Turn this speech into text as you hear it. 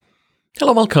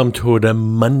Hello, welcome to the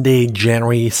Monday,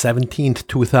 January 17th,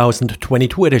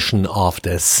 2022 edition of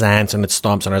the SANS and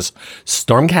Storm Center's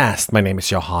StormCast. My name is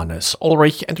Johannes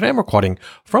Ulrich, and today I'm recording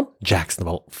from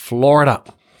Jacksonville, Florida.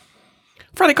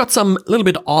 Friday got some little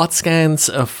bit odd scans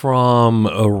from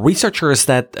researchers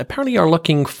that apparently are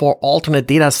looking for alternate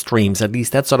data streams. At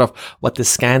least that's sort of what the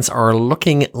scans are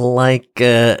looking like.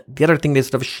 The other thing they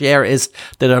sort of share is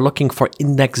that they're looking for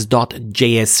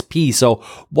index.jsp. So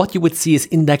what you would see is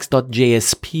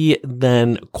index.jsp,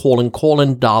 then :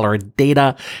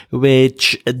 $data,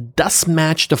 which does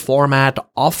match the format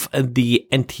of the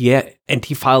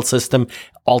NT file system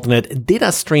alternate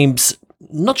data streams.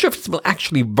 Not sure if it will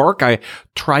actually work. I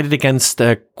tried it against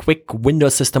a quick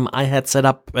Windows system I had set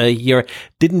up here.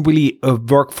 Didn't really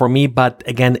work for me, but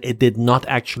again, it did not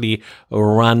actually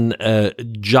run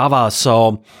Java.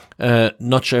 So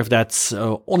not sure if that's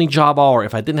only Java or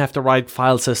if I didn't have the right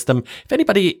file system. If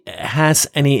anybody has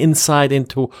any insight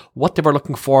into what they were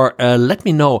looking for, let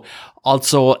me know.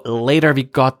 Also, later we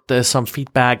got some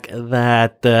feedback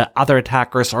that other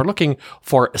attackers are looking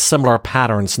for similar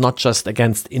patterns, not just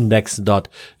against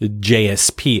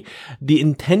index.jsp. The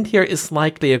intent here is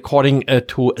likely, according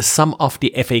to some of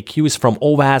the FAQs from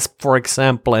OWASP, for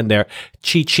example, and their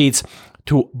cheat sheets,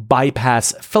 to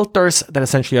bypass filters that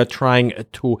essentially are trying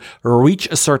to reach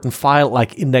a certain file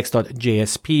like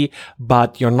index.jsp,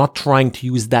 but you're not trying to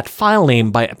use that file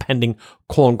name by appending :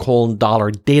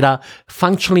 $data.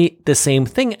 Functionally the same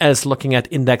thing as looking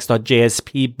at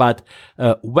index.jsp, but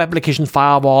web application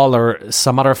firewall or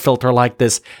some other filter like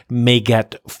this may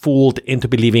get fooled into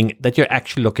believing that you're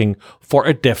actually looking for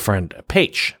a different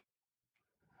page.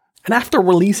 And after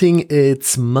releasing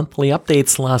its monthly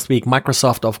updates last week,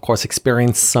 Microsoft, of course,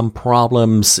 experienced some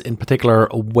problems, in particular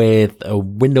with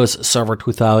Windows Server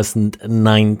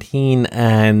 2019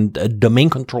 and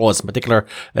domain controllers, in particular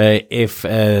if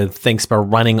things were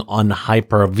running on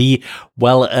Hyper-V.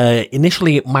 Well,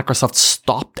 initially, Microsoft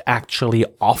stopped actually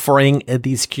offering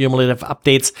these cumulative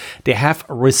updates. They have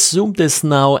resumed this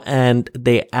now, and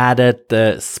they added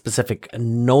specific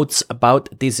notes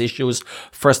about these issues.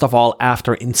 First of all,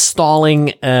 after installing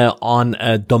on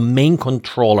a domain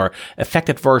controller,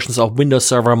 affected versions of Windows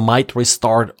Server might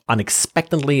restart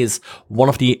unexpectedly is one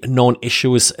of the known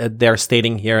issues they're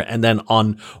stating here. And then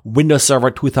on Windows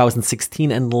Server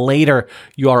 2016 and later,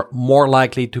 you are more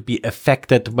likely to be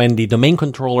affected when the domain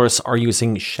controllers are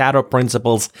using shadow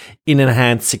principals in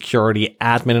enhanced security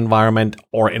admin environment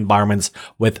or environments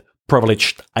with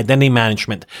privileged identity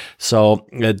management. So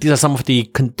these are some of the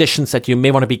conditions that you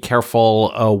may want to be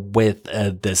careful with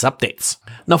these updates.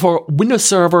 Now for Windows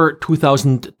Server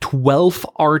 2012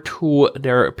 R2,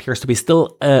 there appears to be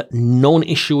still a known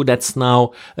issue that's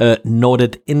now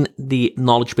noted in the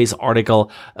knowledge base article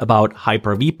about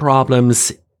Hyper-V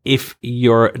problems if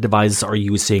your devices are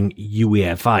using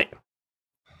UEFI.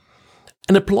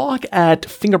 And a blog at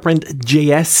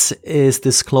Fingerprint.js is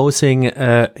disclosing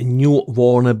a new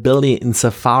vulnerability in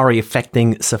Safari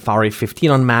affecting Safari 15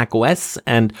 on Mac OS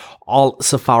and all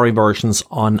Safari versions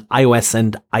on iOS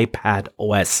and iPad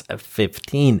OS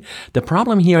 15. The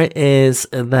problem here is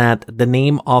that the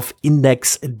name of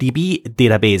IndexedDB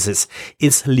databases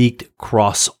is leaked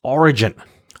cross-origin.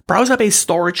 Browser-based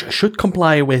storage should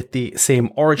comply with the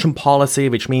same origin policy,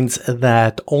 which means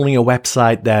that only a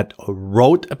website that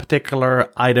wrote a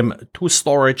particular item to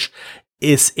storage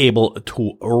is able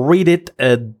to read it.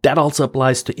 That also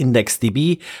applies to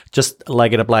IndexedDB, just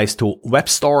like it applies to web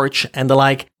storage and the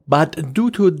like. But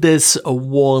due to this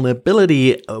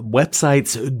vulnerability,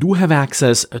 websites do have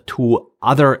access to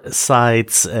other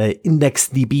sites'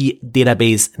 IndexedDB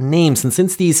database names. And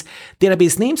since these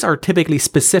database names are typically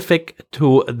specific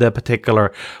to the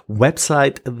particular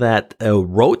website that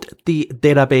wrote the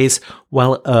database,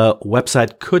 well, a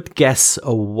website could guess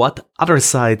what other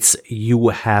sites you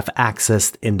have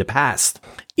accessed in the past.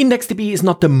 IndexedDB is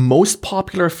not the most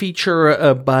popular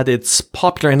feature, but it's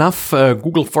popular enough.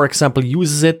 Google, for example,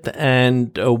 uses it,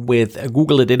 and with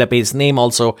Google, the database name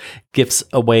also gives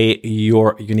away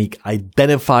your unique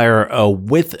identifier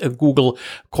with Google.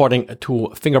 According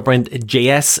to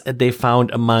Fingerprint.js, they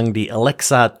found among the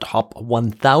Alexa top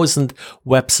 1,000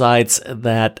 websites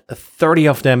that 30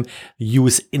 of them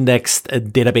use indexed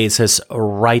databases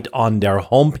right on their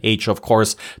homepage. Of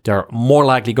course, they're more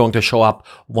likely going to show up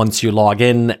once you log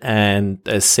in and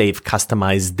save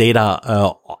customized data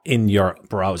in your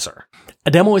browser. A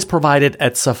demo is provided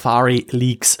at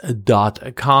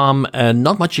safarileaks.com.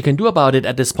 Not much you can do about it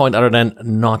at this point other than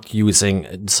not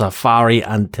using Safari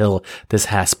until this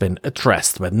has been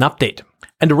addressed with an update.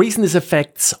 And the reason this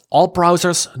affects all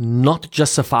browsers, not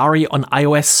just Safari on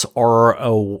iOS or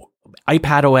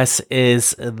iPadOS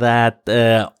is that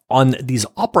on these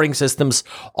operating systems,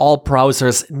 all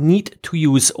browsers need to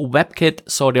use WebKit,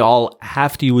 so they all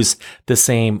have to use the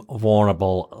same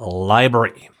vulnerable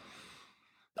library.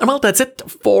 And well, that's it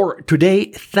for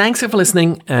today. Thanks for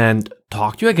listening, and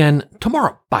talk to you again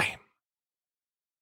tomorrow. Bye.